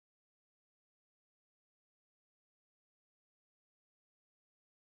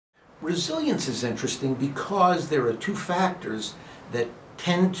Resilience is interesting because there are two factors that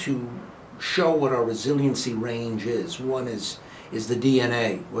tend to show what our resiliency range is. One is the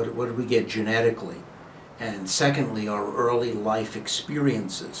DNA, what do we get genetically? And secondly, our early life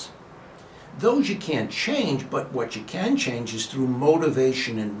experiences. Those you can't change, but what you can change is through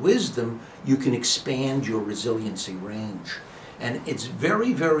motivation and wisdom, you can expand your resiliency range. And it's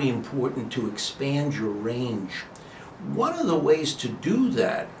very, very important to expand your range. One of the ways to do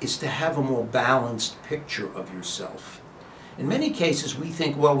that is to have a more balanced picture of yourself. In many cases, we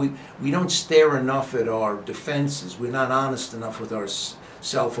think, well, we don't stare enough at our defenses. We're not honest enough with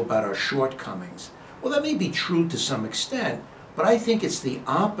ourselves about our shortcomings. Well, that may be true to some extent, but I think it's the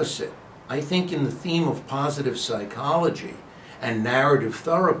opposite. I think in the theme of positive psychology and narrative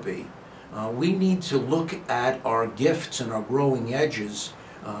therapy, we need to look at our gifts and our growing edges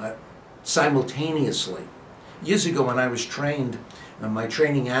simultaneously. Years ago when I was trained, my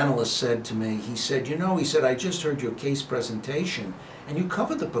training analyst said to me, he said, I just heard your case presentation and you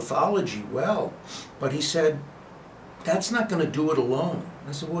covered the pathology well, but he said, that's not going to do it alone.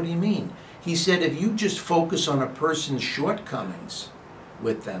 I said, what do you mean? He said, if you just focus on a person's shortcomings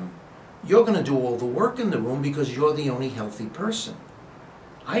with them, you're going to do all the work in the room because you're the only healthy person.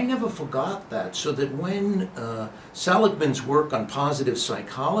 I never forgot that, so that when Seligman's work on positive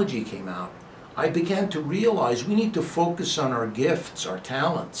psychology came out, I began to realize we need to focus on our gifts, our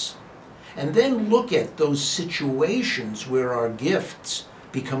talents, and then look at those situations where our gifts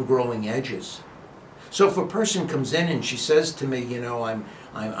become growing edges. So if a person comes in and she says to me,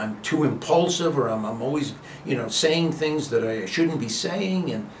 I'm too impulsive, or I'm always, saying things that I shouldn't be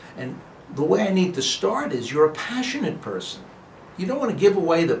saying, and the way I need to start is, you're a passionate person. You don't want to give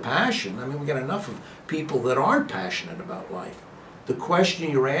away the passion. I mean, we got enough of people that aren't passionate about life. The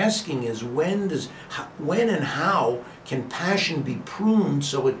question you're asking is, when and how can passion be pruned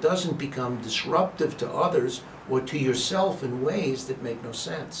so it doesn't become disruptive to others or to yourself in ways that make no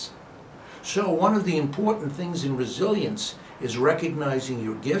sense? So one of the important things in resilience is recognizing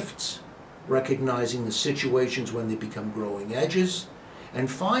your gifts, recognizing the situations when they become growing edges, and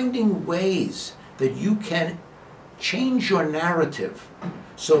finding ways that you can change your narrative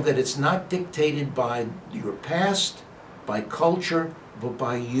so that it's not dictated by your past, by culture, but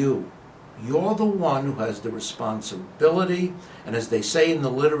by you. You're the one who has the responsibility, and as they say in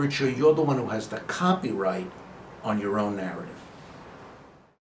the literature, you're the one who has the copyright on your own narrative.